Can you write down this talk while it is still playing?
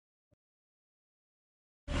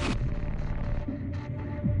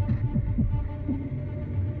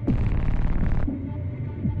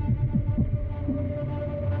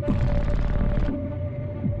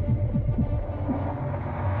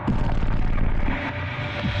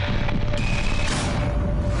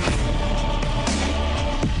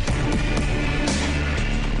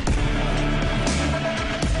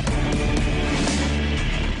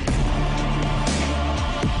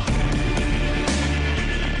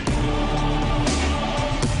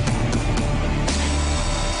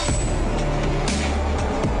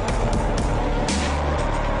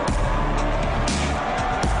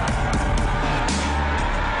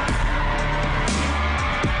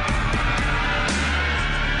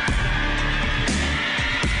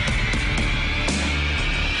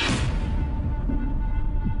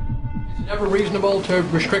Ever reasonable to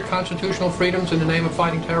restrict constitutional freedoms in the name of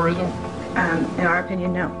fighting terrorism? In our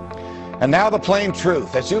opinion, no. And now the plain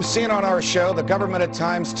truth. As you've seen on our show, the government at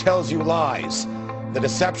times tells you lies. The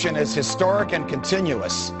deception is historic and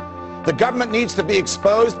continuous. The government needs to be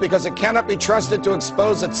exposed because it cannot be trusted to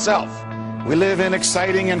expose itself. We live in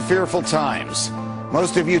exciting and fearful times.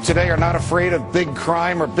 Most of you today are not afraid of big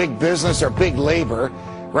crime or big business or big labor.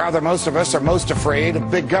 Rather, most of us are most afraid of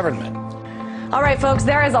big government. All right, folks,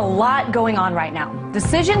 there is a lot going on right now.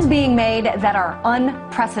 Decisions being made that are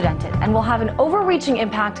unprecedented and will have an overreaching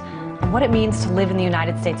impact on what it means to live in the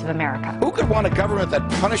United States of America. Who could want a government that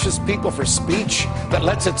punishes people for speech, that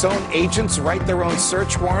lets its own agents write their own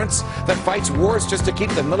search warrants, that fights wars just to keep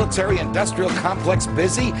the military-industrial complex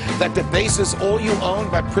busy, that debases all you own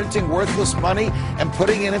by printing worthless money and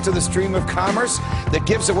putting it into the stream of commerce, that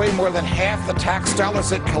gives away more than half the tax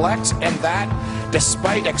dollars it collects, and that,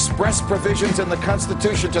 despite express provisions in the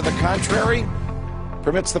Constitution to the contrary,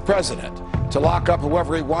 permits the president to lock up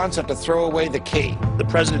whoever he wants and to throw away the key. The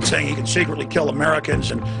president saying he can secretly kill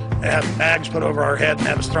Americans and have bags put over our head and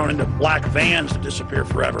have us thrown into black vans to disappear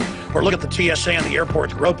forever. Or look at the TSA and the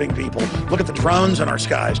airports groping people. Look at the drones in our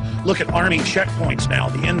skies. Look at Army checkpoints now,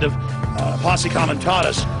 the end of posse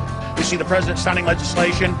comitatus. We see the president signing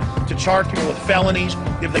legislation to charge people with felonies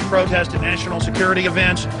if they protest at national security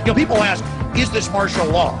events. You know, people ask, is this martial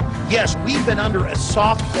law? Yes, we've been under a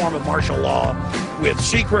soft form of martial law with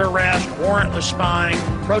secret arrest, warrantless spying,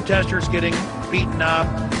 protesters getting beaten up,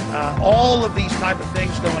 all of these type of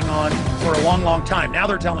things going on for a long, long time. Now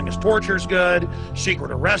they're telling us torture is good,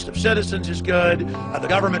 secret arrest of citizens is good, the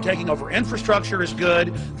government taking over infrastructure is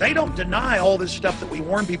good. They don't deny all this stuff that we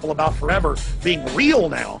warn people about forever being real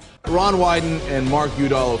now. Ron Wyden and Mark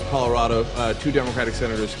Udall of Colorado, two Democratic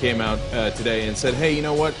senators, came out today and said, hey, you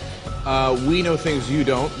know what? We know things you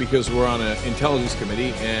don't because we're on an intelligence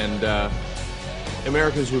committee, and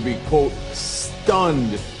Americans would be, quote,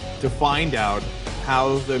 stunned to find out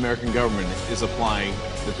how the American government is applying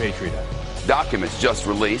the Patriot Act. Documents just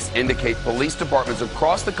released indicate police departments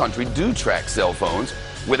across the country do track cell phones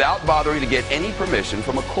without bothering to get any permission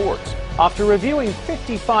from a court. After reviewing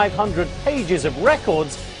 5,500 pages of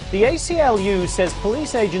records, the ACLU says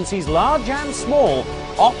police agencies, large and small,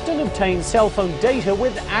 often obtain cell phone data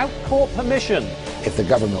without court permission. If the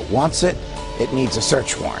government wants it, it needs a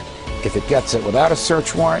search warrant. If it gets it without a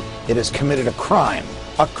search warrant, it has committed a crime.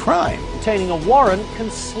 A crime. Obtaining a warrant can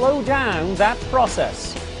slow down that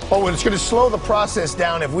process. Oh, and it's going to slow the process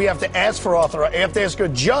down if we have to ask for have to ask a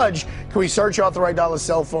judge, can we search authorized dollar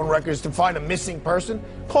cell phone records to find a missing person?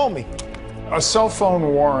 Call me. A cell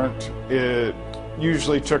phone warrant, it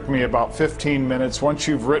usually took me about 15 minutes. Once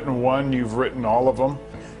you've written one, you've written all of them.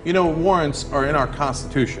 You know, warrants are in our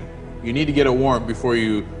Constitution. You need to get a warrant before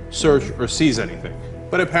you search or seize anything.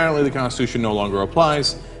 But apparently the Constitution no longer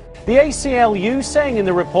applies. The ACLU saying in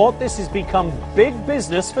the report this has become big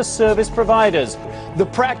business for service providers. The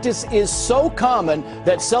practice is so common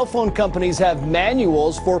that cell phone companies have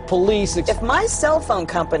manuals for police. If my cell phone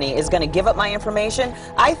company is going to give up my information,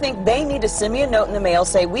 I think they need to send me a note in the mail,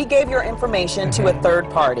 say, we gave your information to a third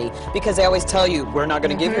party, because they always tell you, we're not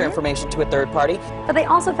going to give your information to a third party. But they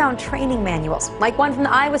also found training manuals, like one from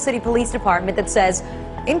the Iowa City Police Department that says,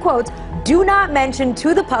 in quotes, do not mention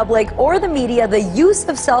to the public or the media the use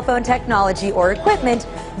of cell phone technology or equipment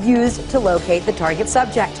used to locate the target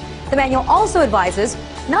subject. The manual also advises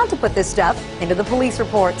not to put this stuff into the police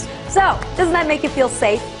reports. So, doesn't that make you feel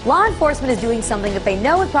safe? Law enforcement is doing something that they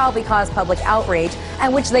know would probably cause public outrage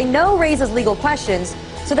and which they know raises legal questions.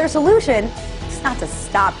 So their solution is not to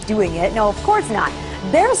stop doing it. No, of course not.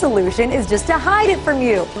 Their solution is just to hide it from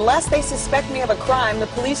you. Unless they suspect me of a crime, the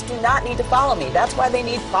police do not need to follow me. That's why they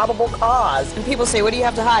need probable cause. And people say, what do you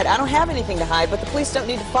have to hide? I don't have anything to hide, but the police don't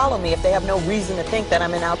need to follow me if they have no reason to think that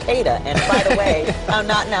I'm in Al-Qaeda. And by the way, I'm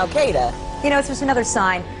not in Al-Qaeda. You know, it's just another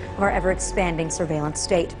sign of our ever-expanding surveillance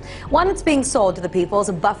state. One that's being sold to the people as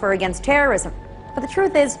a buffer against terrorism. But the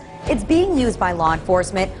truth is, it's being used by law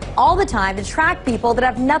enforcement all the time to track people that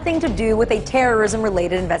have nothing to do with a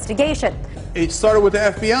terrorism-related investigation. It started with the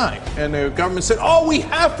FBI, and the government said, oh, we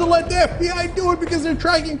have to let the FBI do it because they're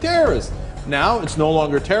tracking terrorists. Now, it's no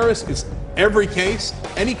longer terrorists, it's every case,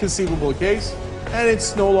 any conceivable case, and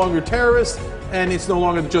it's no longer terrorists, and it's no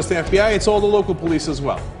longer just the FBI, it's all the local police as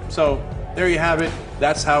well. So, there you have it.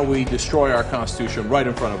 That's how we destroy our Constitution right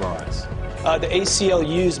in front of our eyes. The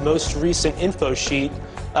ACLU's most recent info sheet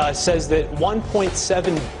says that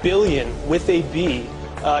 1.7 billion, with a B,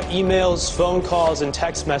 emails, phone calls, and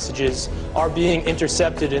text messages are being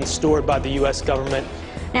intercepted and stored by the U.S. government.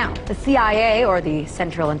 Now, the CIA, or the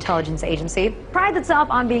Central Intelligence Agency, prides itself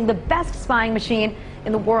on being the best spying machine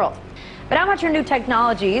in the world. But how much are new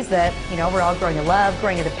technologies that, we're all growing to love,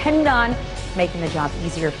 growing to depend on, making the job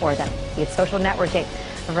easier for them? Be it social networking,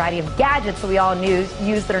 a variety of gadgets that we all use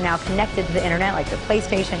that are now connected to the internet, like your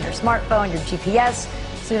PlayStation, your smartphone, your GPS.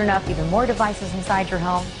 Soon enough, even more devices inside your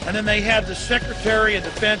home. And then they had the Secretary of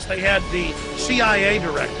Defense, they had the CIA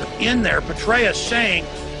director in there, Petraeus, saying,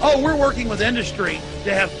 oh, we're working with industry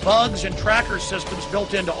to have bugs and tracker systems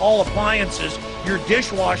built into all appliances. Your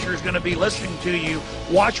dishwasher is going to be listening to you.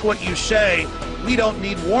 Watch what you say. We don't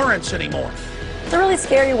need warrants anymore. It's a really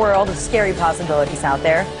scary world of scary possibilities out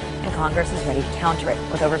there, and Congress is ready to counter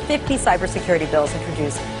it, with over 50 cybersecurity bills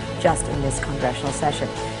introduced just in this congressional session.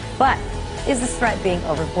 But is this threat being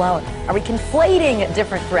overblown? Are we conflating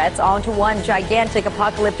different threats onto one gigantic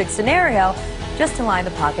apocalyptic scenario just to line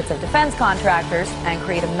the pockets of defense contractors and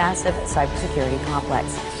create a massive cybersecurity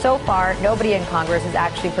complex? So far, nobody in Congress has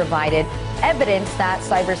actually provided evidence that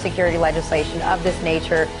cybersecurity legislation of this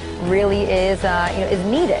nature really is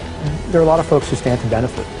needed. There are a lot of folks who stand to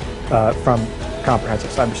benefit from comprehensive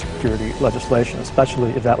cybersecurity legislation, especially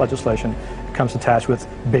if that legislation comes attached with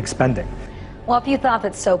big spending. Well, if you thought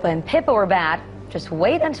that SOPA and PIPA were bad, just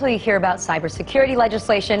wait until you hear about cybersecurity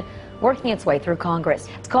legislation working its way through Congress.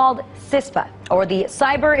 It's called CISPA, or the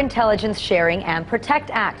Cyber Intelligence Sharing and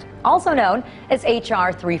Protect Act, also known as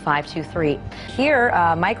HR 3523. Here,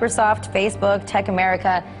 Microsoft, Facebook, Tech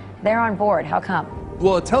America, they're on board. How come?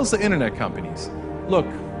 Well, it tells the internet companies, look,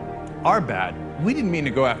 our bad. We didn't mean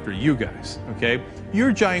to go after you guys, okay?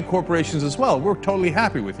 You're giant corporations as well. We're totally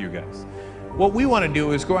happy with you guys. What we want to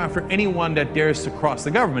do is go after anyone that dares to cross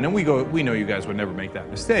the government, and we know you guys would never make that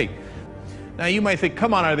mistake. Now you might think,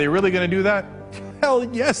 come on, are they really going to do that? Hell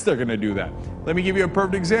yes, they're going to do that. Let me give you a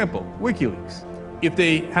perfect example, WikiLeaks. If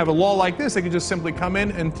they have a law like this, they can just simply come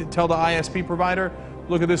in and tell the ISP provider,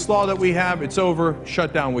 look at this law that we have, it's over,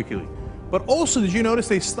 shut down WikiLeaks. But also, did you notice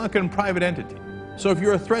they snuck in private entity? So if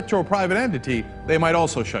you're a threat to a private entity, they might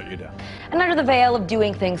also shut you down. And under the veil of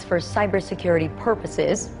doing things for cybersecurity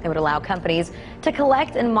purposes, it would allow companies to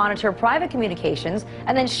collect and monitor private communications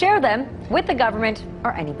and then share them with the government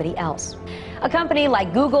or anybody else. A company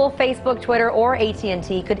like Google, Facebook, Twitter, or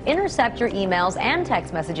AT&T could intercept your emails and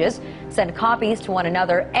text messages, send copies to one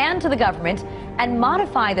another and to the government, and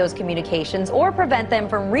modify those communications or prevent them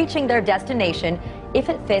from reaching their destination if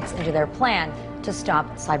it fits into their plan to stop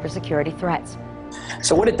cybersecurity threats.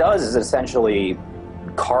 So what it does is it essentially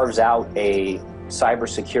carves out a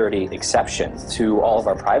cybersecurity exception to all of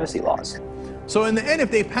our privacy laws. So in the end,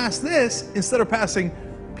 if they pass this, instead of passing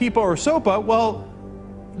PIPA or SOPA, well,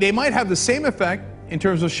 they might have the same effect in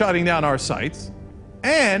terms of shutting down our sites,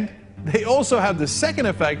 and they also have the second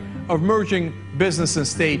effect of merging business and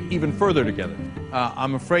state even further together.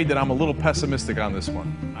 I'm afraid that I'm a little pessimistic on this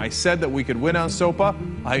one. I said that we could win on SOPA.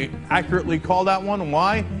 I accurately called that one.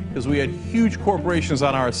 Why? Because we had huge corporations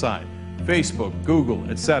on our side. Facebook, Google,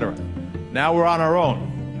 etc. Now we're on our own.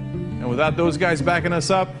 And without those guys backing us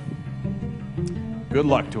up, good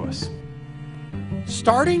luck to us.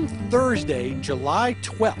 Starting Thursday, July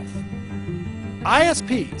 12th,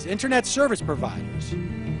 ISPs, Internet Service Providers,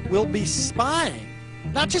 will be spying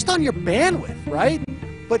not just on your bandwidth, right,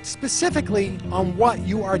 but specifically on what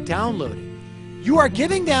you are downloading. You are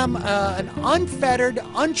giving them an unfettered,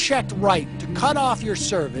 unchecked right to cut off your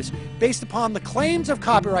service based upon the claims of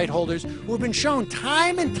copyright holders who have been shown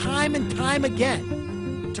time and time and time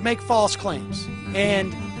again to make false claims.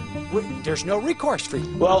 And there's no recourse for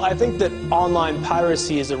you. Well, I think that online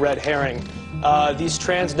piracy is a red herring. These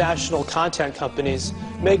transnational content companies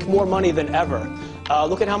make more money than ever.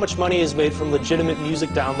 Look at how much money is made from legitimate music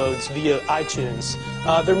downloads via iTunes.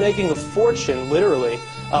 They're making a fortune, literally,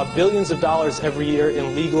 billions of dollars every year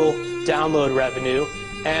in legal download revenue.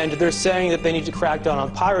 And they're saying that they need to crack down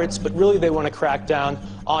on pirates, but really they want to crack down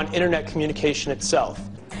on internet communication itself.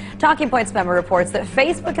 Talking Points member reports that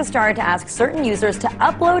Facebook has started to ask certain users to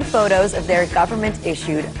upload photos of their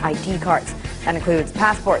government-issued ID cards. That includes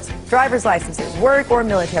passports, driver's licenses, work or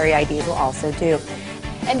military IDs will also do.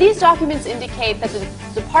 And these documents indicate that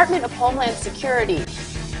the Department of Homeland Security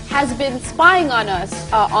has been spying on us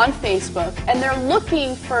on Facebook, and they're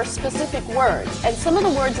looking for specific words. And some of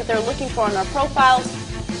the words that they're looking for in our profiles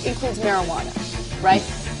includes marijuana, right?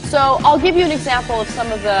 So I'll give you an example of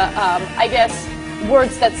some of the, I guess,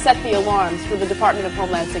 words that set the alarms for the Department of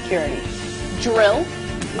Homeland Security. Drill,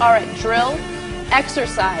 all right, drill,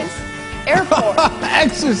 exercise, airport.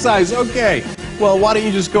 Exercise, okay. Well, why don't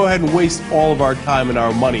you just go ahead and waste all of our time and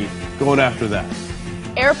our money going after that?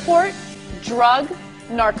 Airport, drug,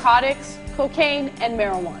 narcotics, cocaine, and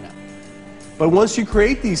marijuana. But once you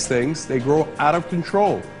create these things, they grow out of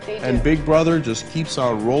control. They do. And Big Brother just keeps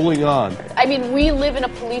on rolling on. I mean, we live in a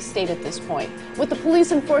police state at this point, with the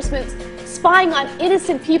police enforcement spying on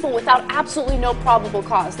innocent people without absolutely no probable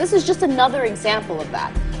cause. This is just another example of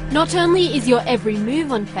that. Not only is your every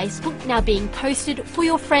move on Facebook now being posted for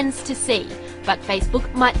your friends to see, but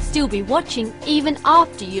Facebook might still be watching even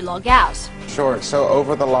after you log out. Sure. So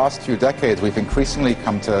over the last few decades, we've increasingly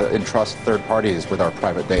come to entrust third parties with our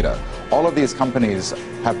private data. All of these companies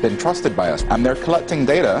have been trusted by us, and they're collecting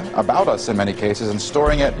data about us in many cases and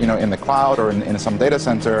storing it, in the cloud or in some data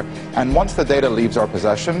center. And once the data leaves our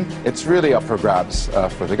possession, it's really up for grabs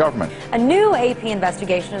for the government. A new AP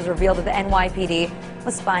investigation has revealed that the NYPD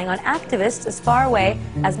was spying on activists as far away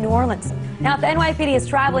as New Orleans. Now, if the NYPD is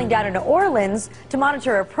traveling down to New Orleans to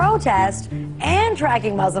monitor a protest and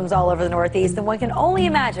tracking Muslims all over the Northeast, then one can only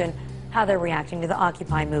imagine how they're reacting to the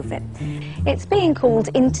Occupy movement. It's being called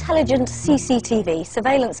intelligent CCTV,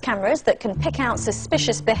 surveillance cameras that can pick out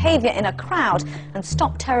suspicious behaviour in a crowd and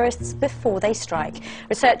stop terrorists before they strike.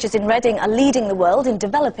 Researchers in Reading are leading the world in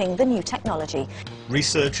developing the new technology.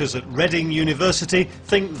 Researchers at Reading University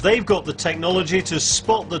think they've got the technology to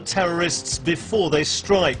spot the terrorists before they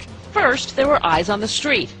strike. First, there were eyes on the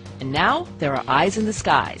street, and now there are eyes in the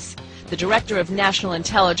skies. The Director of National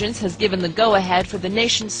Intelligence has given the go-ahead for the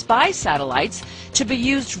nation's spy satellites to be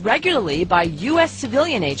used regularly by U.S.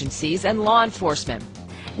 civilian agencies and law enforcement.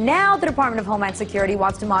 Now the Department of Homeland Security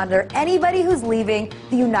wants to monitor anybody who's leaving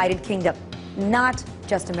the United Kingdom, not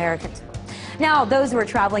just Americans. Now, those who are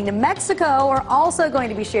traveling to Mexico are also going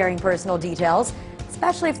to be sharing personal details,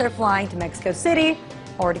 especially if they're flying to Mexico City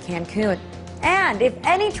or to Cancun. And if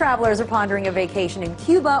any travelers are pondering a vacation in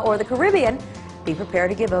Cuba or the Caribbean, be prepared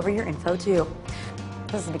to give over your info too.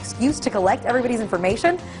 This is an excuse to collect everybody's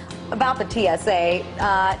information about the TSA.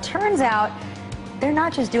 Turns out they're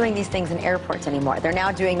not just doing these things in airports anymore. They're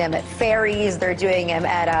now doing them at ferries. They're doing them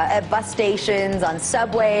at bus stations, on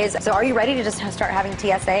subways. So are you ready to just start having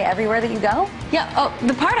TSA everywhere that you go? Yeah. Oh,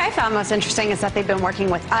 the part I found most interesting is that they've been working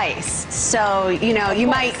with ICE. So, you're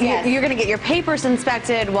going to get your papers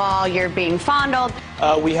inspected while you're being fondled.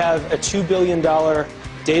 We have a $2 billion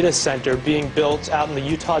data center being built out in the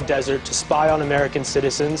Utah desert to spy on American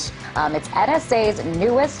citizens. It's NSA's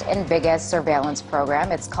newest and biggest surveillance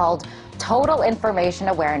program. It's called Total Information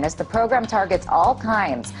Awareness. The program targets all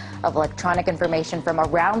kinds of electronic information from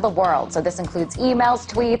around the world. So this includes emails,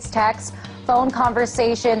 tweets, texts, phone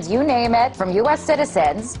conversations, you name it, from U.S.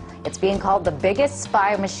 citizens. It's being called the biggest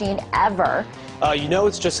spy machine ever.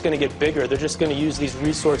 It's just going to get bigger. They're just going to use these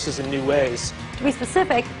resources in new ways. To be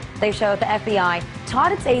specific, they show the FBI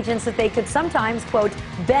taught its agents that they could sometimes, quote,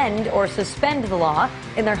 bend or suspend the law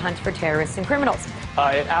in their hunt for terrorists and criminals.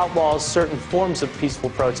 It outlaws certain forms of peaceful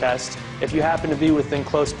protest. If you happen to be within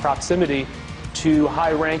close proximity to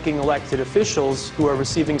high-ranking elected officials who are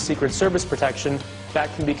receiving Secret Service protection,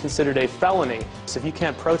 that can be considered a felony. So if you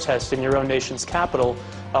can't protest in your own nation's capital,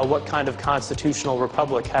 what kind of constitutional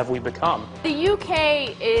republic have we become? The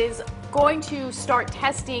UK is going to start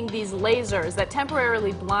testing these lasers that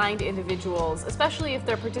temporarily blind individuals, especially if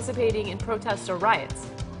they're participating in protests or riots.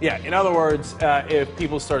 Yeah, in other words, if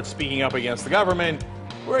people start speaking up against the government,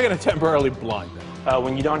 we're going to temporarily blind them.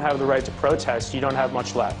 When you don't have the right to protest, you don't have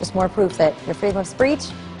much left. Just more proof that your freedom of speech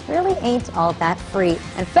really ain't all that free.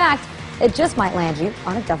 In fact, it just might land you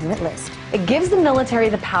on a government list. It gives the military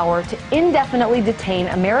the power to indefinitely detain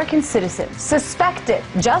American citizens suspected,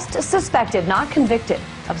 just suspected, not convicted,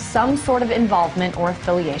 of some sort of involvement or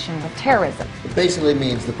affiliation with terrorism. It basically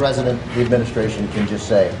means the president, the administration can just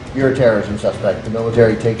say, you're a terrorism suspect, the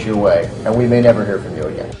military takes you away, and we may never hear from you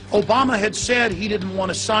again. Obama had said he didn't want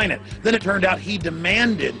to sign it. Then it turned out he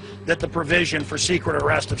demanded that the provision for secret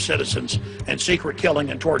arrest of citizens and secret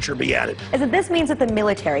killing and torture be added. Is that this means that the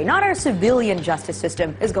military, not our civilian justice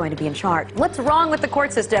system, is going to be in charge. What's wrong with the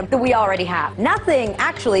court system that we already have? Nothing,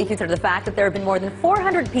 actually, if you consider the fact that there have been more than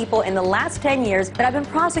 400 people in the last 10 years that have been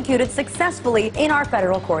prosecuted successfully in our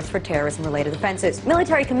federal courts for terrorism-related offenses.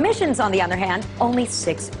 Military commissions, on the other hand, only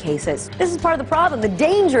 6 cases. This is part of the problem. The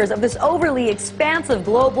dangers of this overly expansive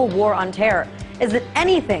global war on terror is that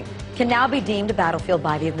anything can now be deemed a battlefield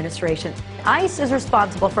by the administration. ICE is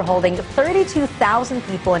responsible for holding 32,000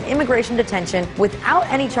 people in immigration detention without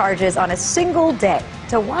any charges on a single day.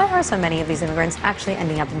 So why are so many of these immigrants actually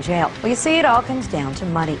ending up in jail? Well, you see, it all comes down to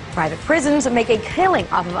money. Private prisons make a killing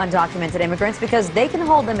off of undocumented immigrants because they can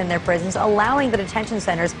hold them in their prisons, allowing the detention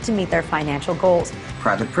centers to meet their financial goals.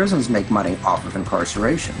 Private prisons make money off of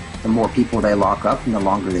incarceration. The more people they lock up and the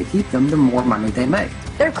longer they keep them, the more money they make.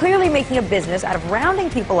 They're clearly making a business out of rounding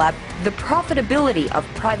people up. The profitability of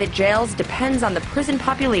private jails depends on the prison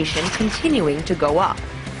population continuing to go up.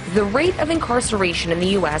 The rate of incarceration in the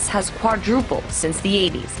U.S. has quadrupled since the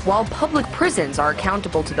 80s. While public prisons are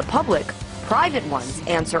accountable to the public, private ones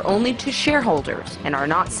answer only to shareholders and are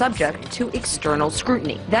not subject to external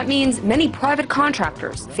scrutiny. That means many private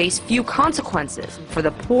contractors face few consequences for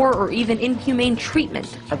the poor or even inhumane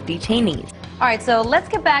treatment of detainees. All right, so let's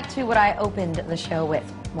get back to what I opened the show with.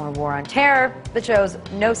 More war on terror that shows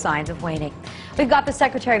no signs of waning. We've got the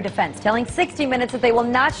Secretary of Defense telling 60 Minutes that they will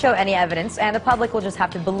not show any evidence and the public will just have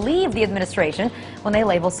to believe the administration when they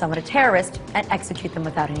label someone a terrorist and execute them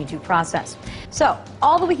without any due process. So,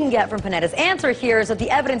 all that we can get from Panetta's answer here is that the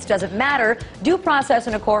evidence doesn't matter. Due process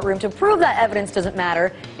in a courtroom to prove that evidence doesn't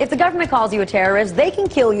matter. If the government calls you a terrorist, they can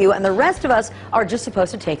kill you and the rest of us are just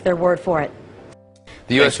supposed to take their word for it.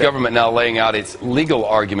 The U.S. government now laying out its legal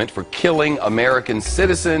argument for killing American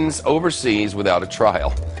citizens overseas without a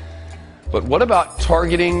trial. But what about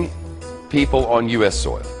targeting people on U.S.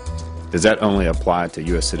 soil? Does that only apply to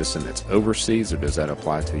U.S. citizen that's overseas, or does that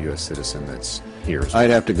apply to U.S. citizen that's here? I'd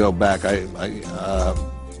have to go back.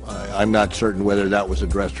 I'm not certain whether that was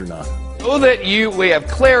addressed or not. So that we have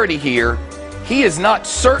clarity here, he is not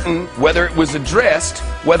certain whether it was addressed,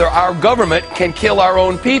 whether our government can kill our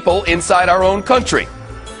own people inside our own country.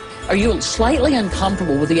 Are you slightly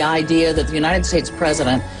uncomfortable with the idea that the United States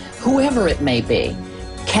president, whoever it may be,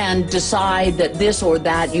 can decide that this or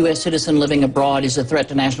that U.S. citizen living abroad is a threat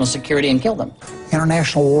to national security and kill them?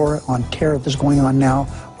 International war on terror that's going on now,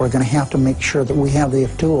 we're going to have to make sure that we have the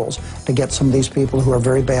tools to get some of these people who are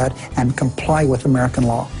very bad and comply with American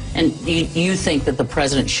law. And you think that the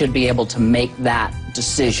president should be able to make that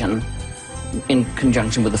decision in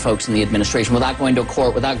conjunction with the folks in the administration, without going to a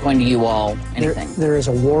court, without going to you all, anything? There is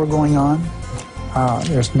a war going on.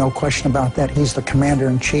 There's no question about that. He's the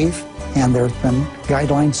commander-in-chief, and there have been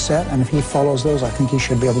guidelines set, and if he follows those, I think he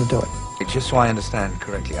should be able to do it. Just so I understand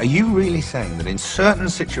correctly, are you really saying that in certain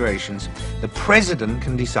situations, the president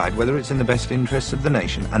can decide whether it's in the best interests of the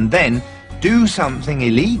nation and then do something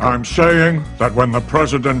illegal? I'm saying that when the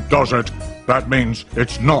president does it, that means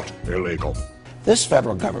it's not illegal. This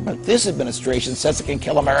federal government, this administration says it can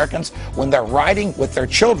kill Americans when they're riding with their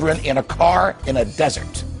children in a car in a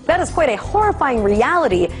desert. That is quite a horrifying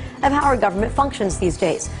reality of how our government functions these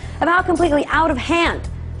days, of how completely out of hand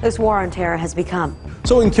this war on terror has become.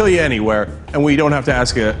 So we can kill you anywhere, and we don't have to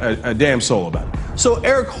ask a damn soul about it. So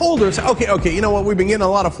Eric Holder said, okay, you know what, we've been getting a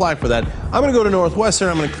lot of flack for that. I'm going to go to Northwestern,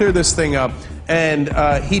 I'm going to clear this thing up, and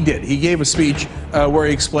he did. He gave a speech where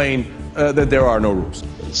he explained that there are no rules.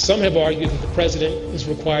 Some have argued that the president is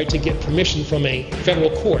required to get permission from a federal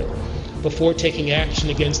court before taking action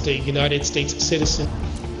against a United States citizen.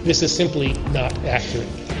 This is simply not accurate.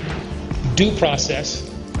 Due process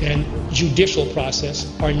and judicial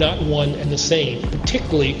process are not one and the same,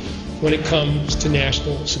 particularly when it comes to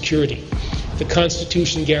national security. The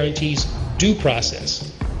Constitution guarantees due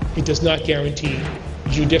process. It does not guarantee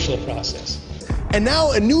judicial process. And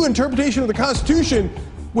now a new interpretation of the Constitution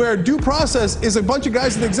where due process is a bunch of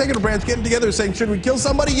guys in the executive branch getting together saying, should we kill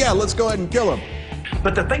somebody? Yeah, let's go ahead and kill him.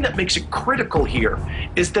 But the thing that makes it critical here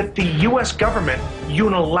is that the U.S. government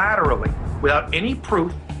unilaterally, without any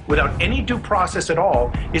proof, without any due process at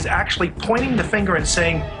all, is actually pointing the finger and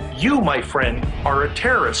saying, you, my friend, are a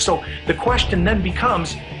terrorist. So the question then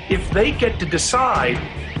becomes, if they get to decide,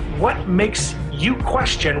 what makes you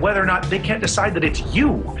question whether or not they can't decide that it's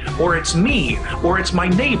you, or it's me, or it's my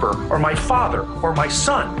neighbor, or my father, or my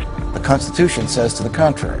son? The Constitution says to the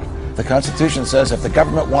contrary. The Constitution says if the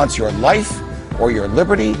government wants your life, or your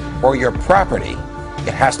liberty, or your property,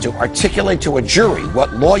 it has to articulate to a jury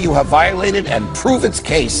what law you have violated and prove its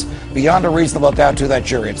case beyond a reasonable doubt to that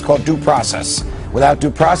jury. It's called due process. Without due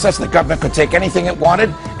process, the government could take anything it wanted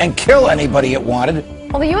and kill anybody it wanted.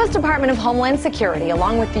 Well, the U.S. Department of Homeland Security,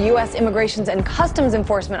 along with the U.S. Immigrations and Customs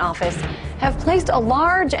Enforcement Office, have placed a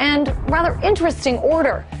large and rather interesting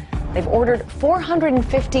order. They've ordered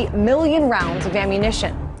 450 million rounds of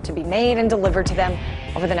ammunition to be made and delivered to them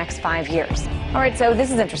over the next 5 years. All right, so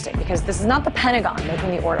this is interesting because this is not the Pentagon making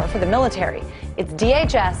the order for the military. It's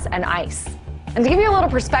DHS and ICE. And to give you a little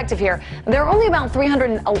perspective here, there are only about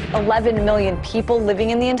 311 million people living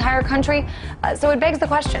in the entire country, so it begs the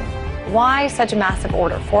question, why such a massive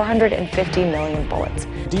order, 450 million bullets?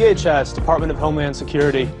 DHS, Department of Homeland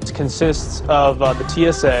Security, consists of the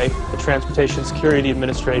TSA, the Transportation Security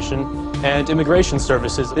Administration, and Immigration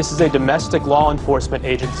Services. This is a domestic law enforcement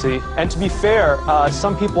agency. And to be fair,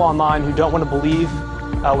 some people online who don't want to believe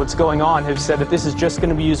what's going on have said that this is just going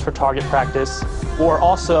to be used for target practice, or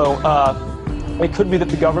also It could be that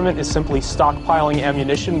the government is simply stockpiling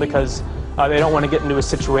ammunition because they don't want to get into a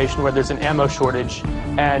situation where there's an ammo shortage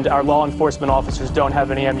and our law enforcement officers don't have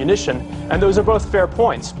any ammunition. And those are both fair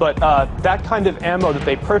points, but that kind of ammo that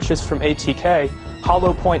they purchased from ATK,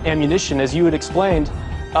 hollow point ammunition, as you had explained,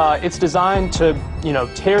 it's designed to,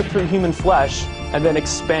 tear through human flesh and then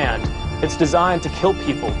expand. It's designed to kill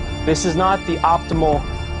people. This is not the optimal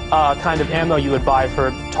kind of ammo you would buy for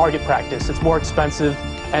target practice. It's more expensive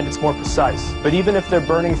and it's more precise. But even if they're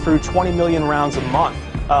burning through 20 million rounds a month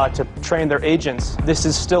to train their agents, this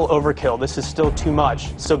is still overkill. This is still too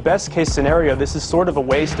much. So best case scenario, this is sort of a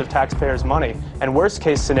waste of taxpayers' money. And worst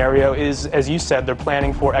case scenario is, as you said, they're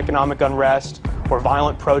planning for economic unrest or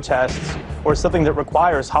violent protests or something that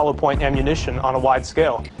requires hollow point ammunition on a wide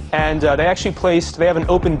scale. And they have an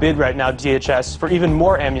open bid right now, DHS, for even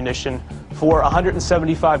more ammunition for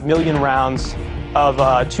 175 million rounds of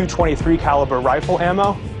 .223 caliber rifle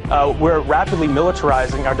ammo. We're rapidly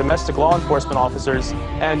militarizing our domestic law enforcement officers,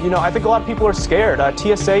 and I think a lot of people are scared.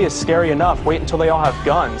 TSA is scary enough. Wait until they all have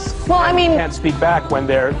guns. Well, I mean, you can't speak back when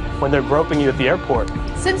they're groping you at the airport.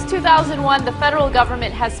 Since 2001, the federal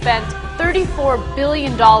government has spent $34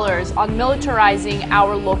 billion on militarizing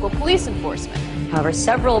our local police enforcement. However,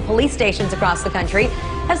 several police stations across the country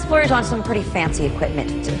have splurged on some pretty fancy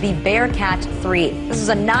equipment. The Bearcat 3. This is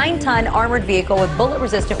a 9-ton armored vehicle with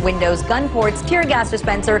bullet-resistant windows, gun ports, tear gas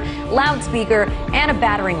dispenser, loudspeaker, and a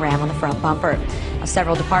battering ram on the front bumper.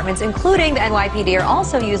 Several departments, including the NYPD, are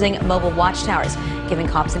also using mobile watchtowers, giving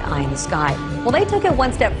cops an eye in the sky. Well, they took it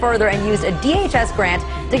one step further and used a DHS grant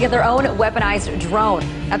to get their own weaponized drone.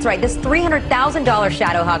 That's right, this $300,000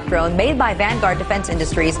 Shadowhawk drone made by Vanguard Defense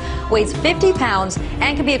Industries weighs 50 pounds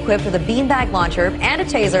and can be equipped with a beanbag launcher and a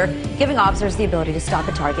taser, giving officers the ability to stop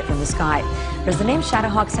a target from the sky. Does the name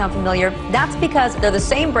Shadowhawk sound familiar? That's because they're the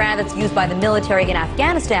same brand that's used by the military in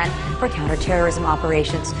Afghanistan for counterterrorism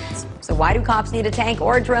operations. So why do cops need a tank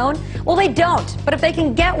or a drone? Well, they don't. But if they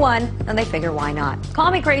can get one, then they figure why not. Call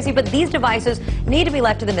me crazy, but these devices need to be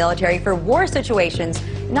left to the military for war situations,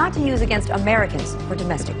 not to use against Americans for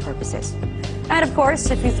domestic purposes. And of course,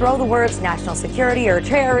 if you throw the words national security or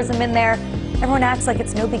terrorism in there, everyone acts like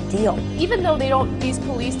it's no big deal. Even though these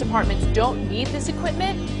police departments don't need this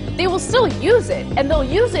equipment, they will still use it, and they'll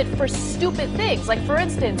use it for stupid things. Like, for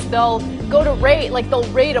instance, they'll go to they'll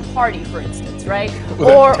raid a party, for instance, right? With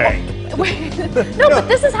a tank. No, but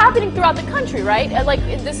this is happening throughout the country, right? And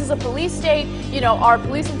this is a police state. Our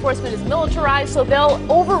police enforcement is militarized, so they'll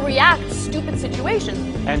overreact to stupid situations.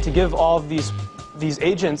 And to give all of these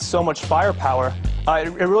agents so much firepower,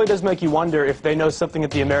 it really does make you wonder if they know something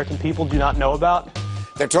that the American people do not know about.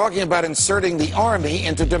 They're talking about inserting the Army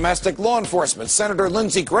into domestic law enforcement. Senator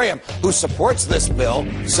Lindsey Graham, who supports this bill,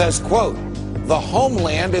 says, quote, "The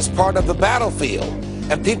homeland is part of the battlefield,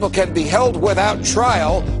 and people can be held without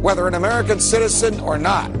trial, whether an American citizen or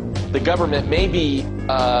not." The government may be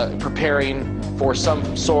preparing for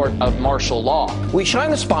some sort of martial law. We shine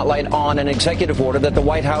the spotlight on an executive order that the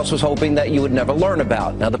White House was hoping that you would never learn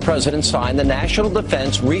about. Now, the president signed the National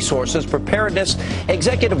Defense Resources Preparedness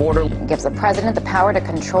Executive Order. It gives the president the power to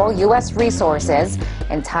control U.S. resources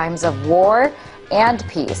in times of war and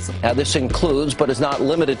peace. Now, this includes, but is not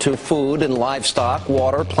limited to, food and livestock,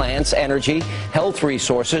 water, plants, energy, health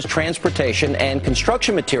resources, transportation, and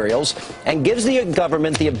construction materials, and gives the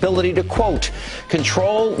government the ability to, quote,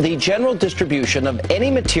 control the general distribution of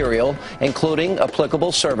any material, including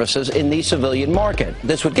applicable services, in the civilian market.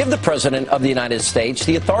 This would give the President of the United States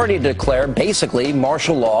the authority to declare, basically,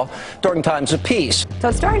 martial law during times of peace. So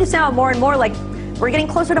it's starting to sound more and more like we're getting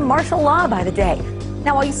closer to martial law by the day.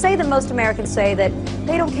 Now, while you say that most Americans say that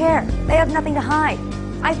they don't care, they have nothing to hide,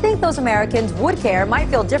 I think those Americans would care, might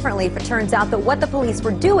feel differently if it turns out that what the police were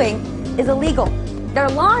doing is illegal. They're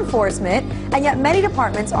law enforcement, and yet many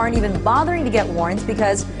departments aren't even bothering to get warrants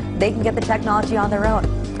because they can get the technology on their own.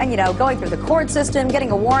 And going through the court system, getting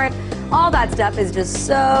a warrant, all that stuff is just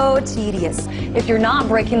so tedious. If you're not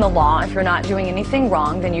breaking the law, if you're not doing anything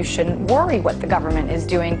wrong, then you shouldn't worry what the government is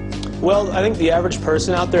doing. Well, I think the average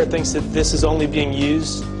person out there thinks that this is only being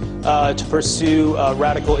used to pursue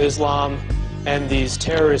radical Islam and these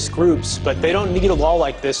terrorist groups, but they don't need a law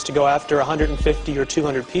like this to go after 150 or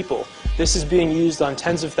 200 people. This is being used on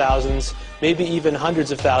tens of thousands, maybe even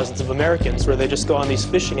hundreds of thousands of Americans, where they just go on these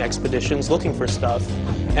fishing expeditions looking for stuff.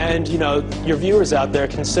 And, your viewers out there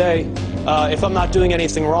can say, if I'm not doing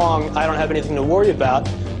anything wrong, I don't have anything to worry about.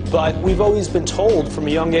 But we've always been told from a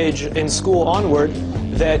young age in school onward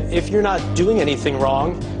that if you're not doing anything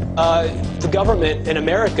wrong, the government in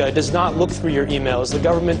America does not look through your emails. The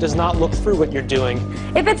government does not look through what you're doing.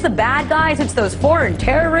 If it's the bad guys, it's those foreign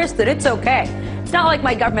terrorists, that it's okay. It's not like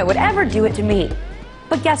my government would ever do it to me.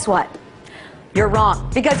 But guess what? You're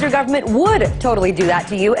wrong, because your government would totally do that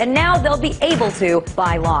to you, and now they'll be able to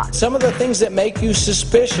by law. Some of the things that make you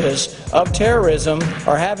suspicious of terrorism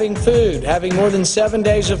are having food, having more than 7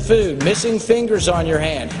 days of food, missing fingers on your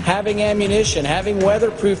hand, having ammunition, having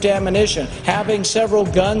weatherproofed ammunition, having several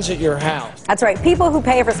guns at your house. That's right. People who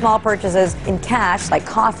pay for small purchases in cash, like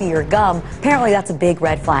coffee or gum, apparently that's a big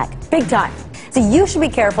red flag. Big time. So you should be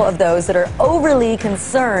careful of those that are overly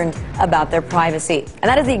concerned about their privacy. And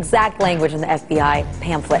that is the exact language in the FBI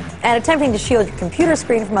pamphlet. And attempting to shield your computer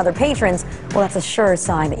screen from other patrons, well, that's a sure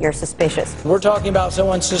sign that you're suspicious. We're talking about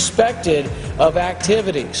someone suspected of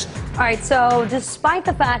activities. All right, so despite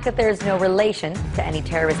the fact that there's no relation to any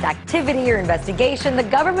terrorist activity or investigation, the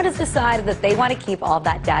government has decided that they want to keep all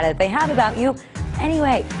that data that they have about you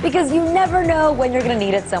anyway, because you never know when you're going to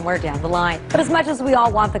need it somewhere down the line. But as much as we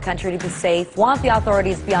all want the country to be safe, want the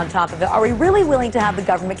authorities to be on top of it, are we really willing to have the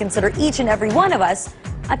government consider each and every one of us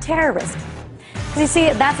a terrorist? Because you see,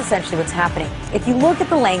 that's essentially what's happening. If you look at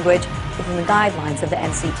the language within the guidelines of the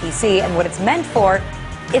NCTC and what it's meant for,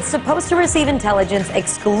 it's supposed to receive intelligence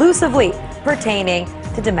exclusively pertaining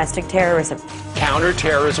to domestic terrorism.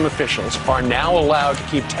 Counterterrorism officials are now allowed to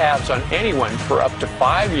keep tabs on anyone for up to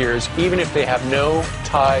 5 years, even if they have no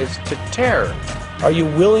ties to terror. Are you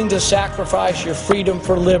willing to sacrifice your freedom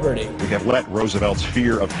for liberty? We have let Roosevelt's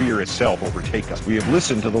fear of fear itself overtake us. We have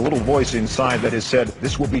listened to the little voice inside that has said,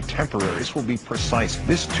 this will be temporary, this will be precise,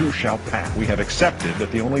 this too shall pass. We have accepted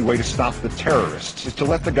that the only way to stop the terrorists is to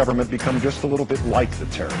let the government become just a little bit like the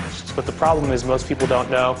terrorists. But the problem is most people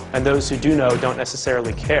don't know, and those who do know don't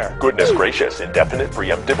necessarily care. Goodness gracious, indefinite,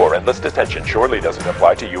 preemptive, or endless detention surely doesn't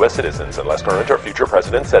apply to U.S. citizens unless current or future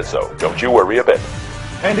president says so. Don't you worry a bit.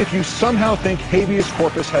 And if you somehow think habeas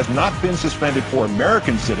corpus has not been suspended for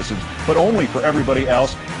American citizens, but only for everybody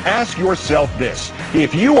else, ask yourself this.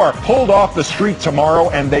 If you are pulled off the street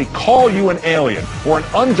tomorrow and they call you an alien, or an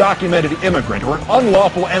undocumented immigrant, or an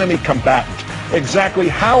unlawful enemy combatant, exactly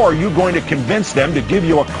how are you going to convince them to give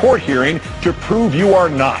you a court hearing to prove you are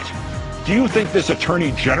not? Do you think this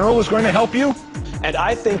Attorney General is going to help you? And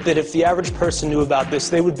I think that if the average person knew about this,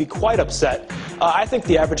 they would be quite upset. I think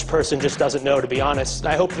the average person just doesn't know, to be honest.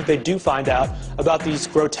 I hope that they do find out about these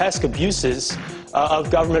grotesque abuses of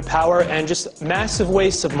government power and just massive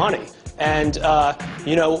wastes of money. And,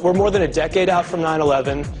 you know, we're more than a decade out from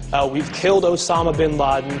 9/11. We've killed Osama bin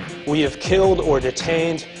Laden. We have killed or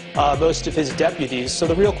detained most of his deputies. So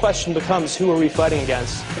the real question becomes, who are we fighting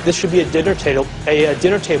against? This should be a dinner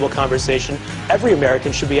table conversation. Every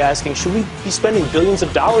American should be asking, should we be spending billions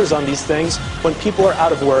of dollars on these things when people are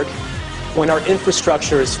out of work, when our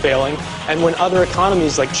infrastructure is failing, and when other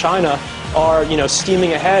economies like China are, you know,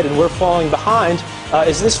 steaming ahead and we're falling behind?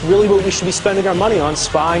 Is this really what we should be spending our money on,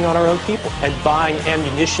 spying on our own people and buying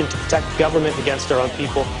ammunition to protect the government against our own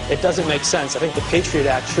people? It doesn't make sense. I think the Patriot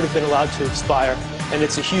Act should have been allowed to expire, and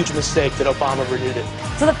it's a huge mistake that Obama renewed it.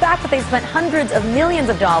 So the fact that they spent hundreds of millions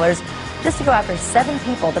of dollars just to go after 7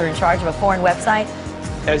 people that are in charge of a foreign website?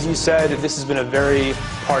 As you said, this has been a very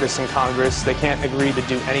partisan Congress. They can't agree to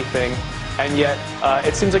do anything. And yet,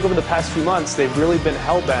 it seems like over the past few months, they've really been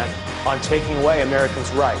hell-bent on taking away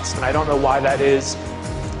Americans' rights. And I don't know why that is.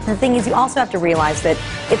 The thing is, you also have to realize that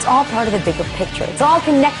it's all part of the bigger picture. It's all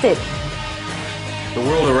connected. The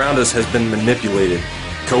world around us has been manipulated,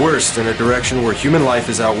 coerced in a direction where human life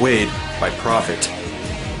is outweighed by profit.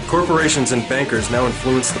 Corporations and bankers now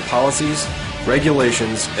influence the policies,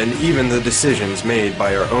 regulations, and even the decisions made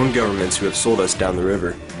by our own governments who have sold us down the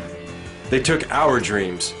river. They took our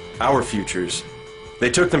dreams, our futures. They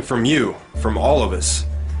took them from you, from all of us,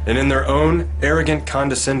 and in their own arrogant,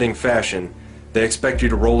 condescending fashion, they expect you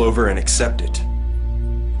to roll over and accept it.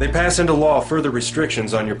 They pass into law further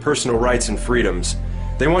restrictions on your personal rights and freedoms.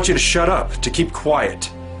 They want you to shut up, to keep quiet,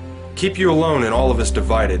 keep you alone and all of us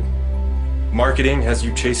divided. Marketing has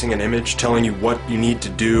you chasing an image, telling you what you need to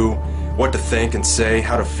do, what to think and say,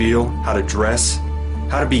 how to feel, how to dress,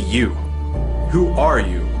 how to be you. Who are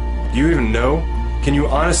you? Do you even know? Can you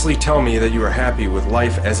honestly tell me that you are happy with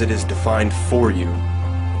life as it is defined for you?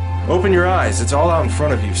 Open your eyes, it's all out in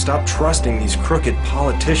front of you. Stop trusting these crooked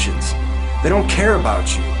politicians. They don't care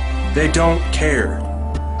about you. They don't care.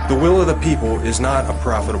 The will of the people is not a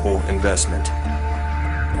profitable investment.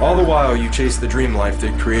 All the while you chase the dream life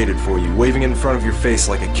they created for you, waving it in front of your face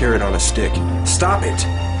like a carrot on a stick. Stop it.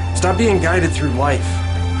 Stop being guided through life.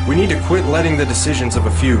 We need to quit letting the decisions of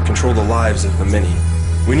a few control the lives of the many.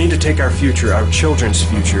 We need to take our future, our children's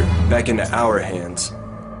future, back into our hands.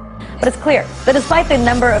 But it's clear that despite the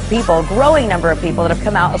number of people, growing number of people that have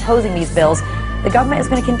come out opposing these bills, the government is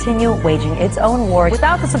going to continue waging its own war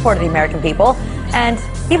without the support of the American people. And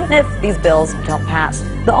even if these bills don't pass,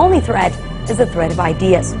 the only threat is the threat of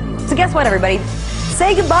ideas. So guess what, everybody?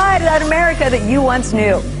 Say goodbye to that America that you once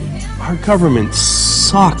knew. Our government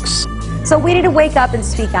sucks. So we need to wake up and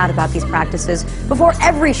speak out about these practices before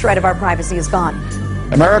every shred of our privacy is gone.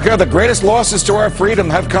 America, the greatest losses to our freedom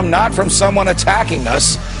have come not from someone attacking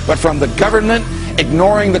us, but from the government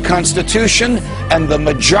ignoring the Constitution and the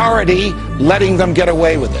majority letting them get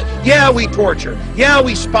away with it. Yeah, we torture. Yeah,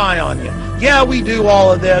 we spy on you. Yeah, we do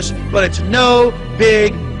all of this, but it's no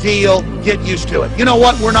big deal. Get used to it. You know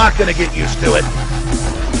what? We're not going to get used to it.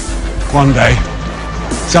 One day,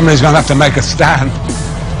 somebody's going to have to make a stand.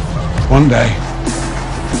 One day,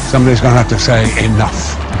 somebody's going to have to say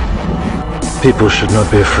enough. People should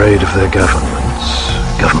not be afraid of their governments.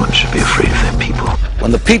 Governments should be afraid of their people.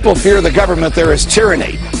 When the people fear the government, there is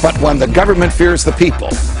tyranny. But when the government fears the people,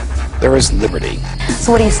 there is liberty.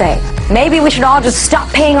 So what do you say? Maybe we should all just stop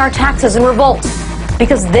paying our taxes and revolt.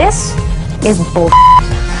 Because this is bull.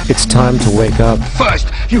 It's time to wake up. First,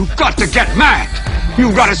 you've got to get mad.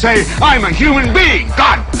 You've got to say, I'm a human being.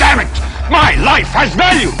 God damn it. My life has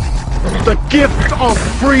value. The gift of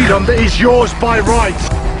freedom that is yours by right.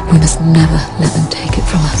 We must never let them take it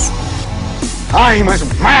from us. I'm as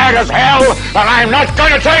mad as hell, and I'm not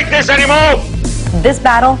going to take this anymore. This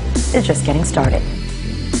battle is just getting started.